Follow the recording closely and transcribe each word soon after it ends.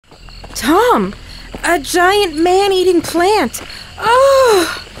Tom! A giant man-eating plant!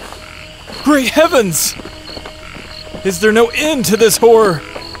 Oh! Great heavens! Is there no end to this horror?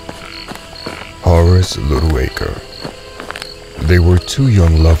 Horror's little acre. They were two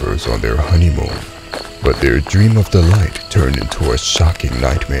young lovers on their honeymoon, but their dream of delight turned into a shocking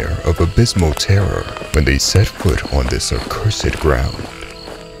nightmare of abysmal terror when they set foot on this accursed ground.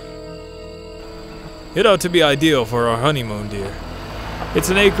 It ought to be ideal for our honeymoon, dear. It's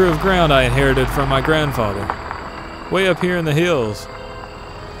an acre of ground I inherited from my grandfather, way up here in the hills.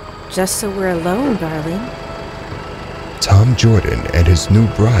 Just so we're alone, darling. Tom Jordan and his new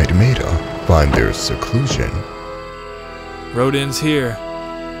bride, Maida, find their seclusion. Road ends here.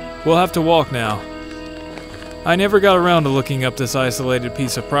 We'll have to walk now. I never got around to looking up this isolated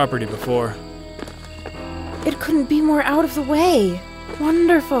piece of property before. It couldn't be more out of the way.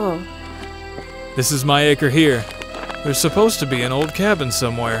 Wonderful. This is my acre here. There's supposed to be an old cabin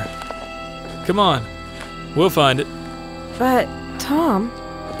somewhere. Come on, we'll find it. But, Tom,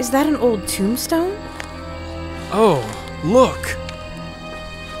 is that an old tombstone? Oh, look!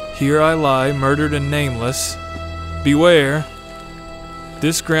 Here I lie, murdered and nameless. Beware.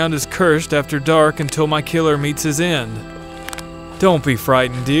 This ground is cursed after dark until my killer meets his end. Don't be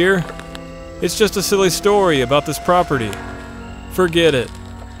frightened, dear. It's just a silly story about this property. Forget it.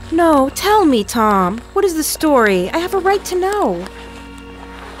 No, tell me, Tom. What is the story? I have a right to know.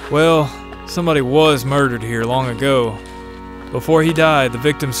 Well, somebody was murdered here long ago. Before he died, the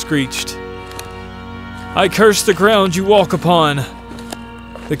victim screeched, "I curse the ground you walk upon."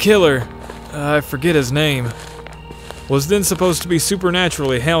 The killer, I forget his name, was then supposed to be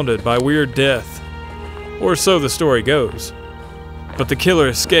supernaturally hounded by weird death. Or so the story goes. But the killer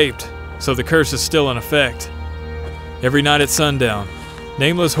escaped, so the curse is still in effect. Every night at sundown,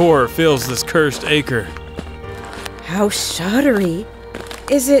 nameless horror fills this cursed acre. How shuddery.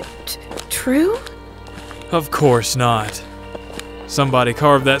 Is it true? Of course not. Somebody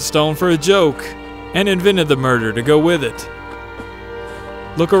carved that stone for a joke and invented the murder to go with it.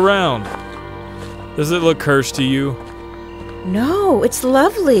 Look around. Does it look cursed to you? No, it's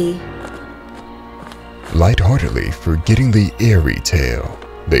lovely. Lightheartedly forgetting the eerie tale,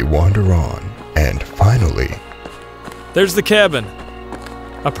 they wander on, and finally... There's the cabin.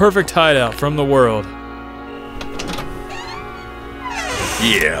 A perfect hideout from the world.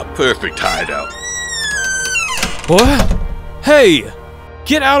 Yeah, perfect hideout. What? Hey!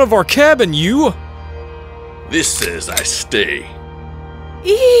 Get out of our cabin, you! This says I stay.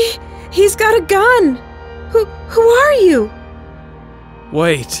 He's got a gun. Who are you?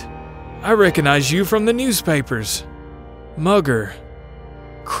 Wait. I recognize you from the newspapers. Mugger.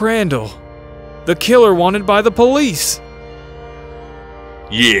 Crandall. The killer wanted by the police.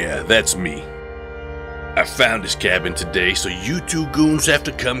 Yeah, that's me. I found this cabin today, so you two goons have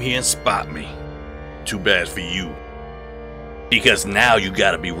to come here and spot me. Too bad for you. Because now you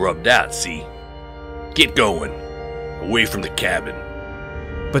gotta be rubbed out, see? Get going. Away from the cabin.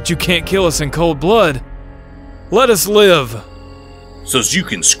 But you can't kill us in cold blood. Let us live. So's you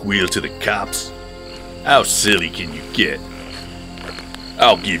can squeal to the cops? How silly can you get?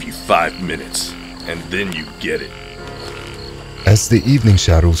 I'll give you 5 minutes, and then you get it. As the evening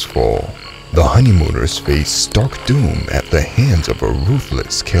shadows fall, the honeymooners face stark doom at the hands of a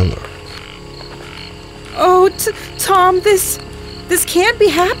ruthless killer. Oh, Tom, this can't be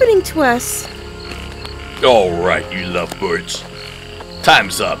happening to us. Alright, you lovebirds.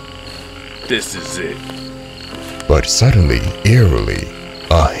 Time's up. This is it. But suddenly, eerily,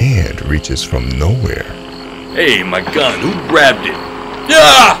 a hand reaches from nowhere. Hey, my gun, who grabbed it?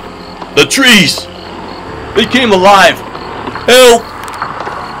 Yeah! The trees! They came alive! Help!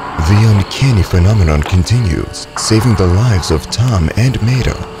 The uncanny phenomenon continues, saving the lives of Tom and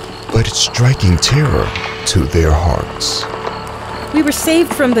Maida, but striking terror to their hearts. We were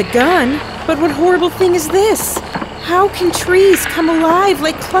saved from the gun, but what horrible thing is this? How can trees come alive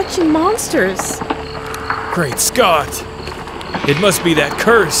like clutching monsters? Great Scott! It must be that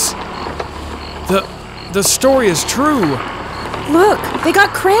curse. The story is true. Look, they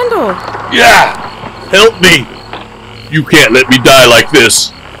got Crandall. Yeah! Help me! You can't let me die like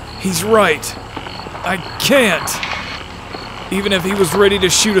this. He's right. I can't. Even if he was ready to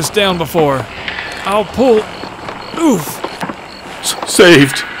shoot us down before, I'll pull... Oof!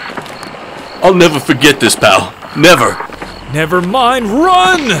 Saved. I'll never forget this, pal. Never. Never mind,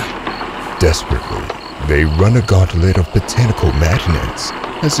 run! Desperately, they run a gauntlet of botanical madness,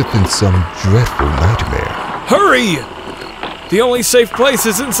 as if in some dreadful nightmare. Hurry! The only safe place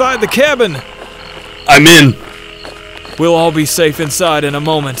is inside the cabin. I'm in. We'll all be safe inside in a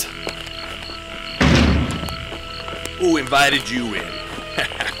moment. Who invited you in?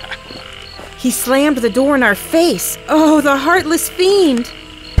 He slammed the door in our face. Oh, the heartless fiend!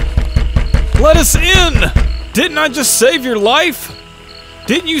 Let us in! Didn't I just save your life?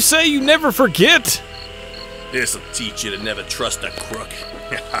 Didn't you say you never forget? This'll teach you to never trust a crook.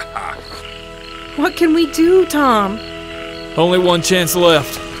 What can we do, Tom? Only one chance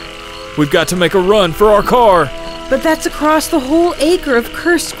left. We've got to make a run for our car. But that's across the whole acre of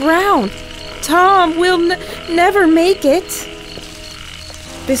cursed ground. Tom, we'll never make it.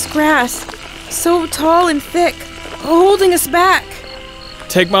 This grass, so tall and thick, holding us back.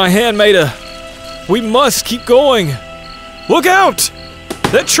 Take my hand, Maida. We must keep going. Look out!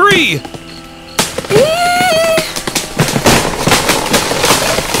 That tree!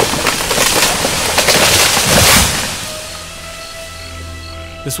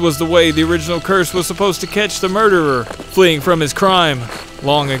 This was the way the original curse was supposed to catch the murderer, fleeing from his crime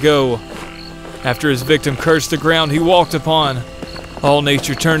long ago. After his victim cursed the ground he walked upon, all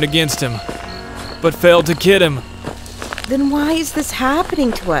nature turned against him, but failed to kid him. Then why is this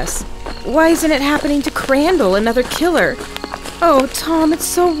happening to us? Why isn't it happening to Crandall, another killer? Oh, Tom, it's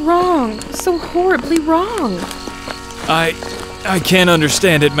so wrong. So horribly wrong. I can't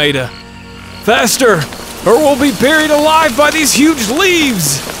understand it, Maida. Faster, or we'll be buried alive by these huge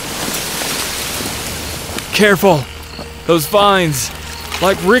leaves! Careful, those vines,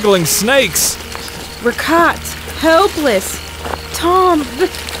 like wriggling snakes. We're caught, helpless. Tom,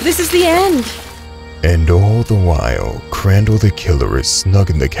 this is the end. And all the while, Crandall the killer is snug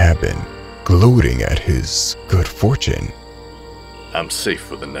in the cabin, gloating at his good fortune. I'm safe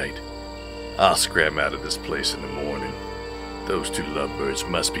for the night. I'll scram out of this place in the morning. Those two lovebirds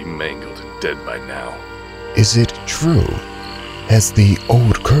must be mangled and dead by now. Is it true? Has the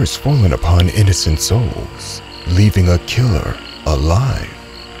old curse fallen upon innocent souls, leaving a killer alive?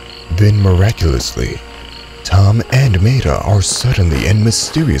 Then miraculously, Tom and Maida are suddenly and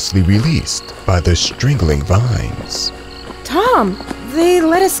mysteriously released by the strangling vines. Tom, they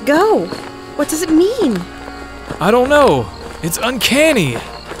let us go. What does it mean? I don't know. It's uncanny.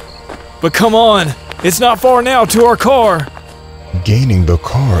 But come on, it's not far now to our car. Gaining the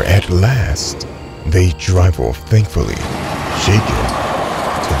car at last, they drive off thankfully, shaken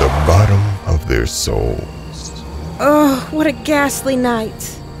to the bottom of their souls. Oh, what a ghastly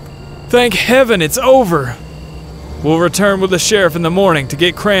night. Thank heaven it's over. We'll return with the sheriff in the morning to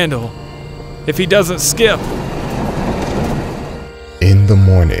get Crandall, if he doesn't skip. In the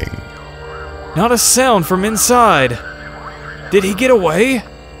morning, Not a sound from inside. Did he get away?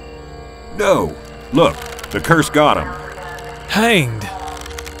 No. Look, the curse got him. Hanged.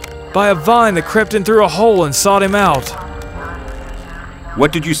 By a vine that crept in through a hole and sought him out.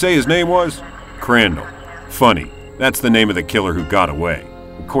 What did you say his name was? Crandall. Funny. That's the name of the killer who got away,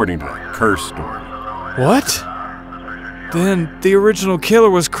 according to that curse story. What? Then the original killer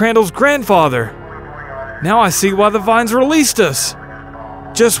was Crandall's grandfather. Now I see why the vines released us.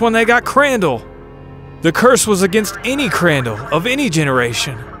 Just when they got Crandall. The curse was against any Crandall of any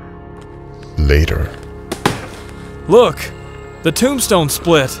generation. later, Look, the tombstone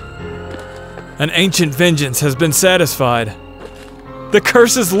split. An ancient vengeance has been satisfied. The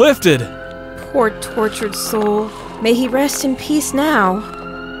curse is lifted. Poor tortured soul. May he rest in peace now.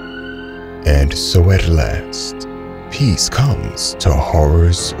 and so at last, peace comes to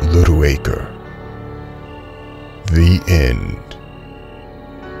Horror's Little Acre. The end.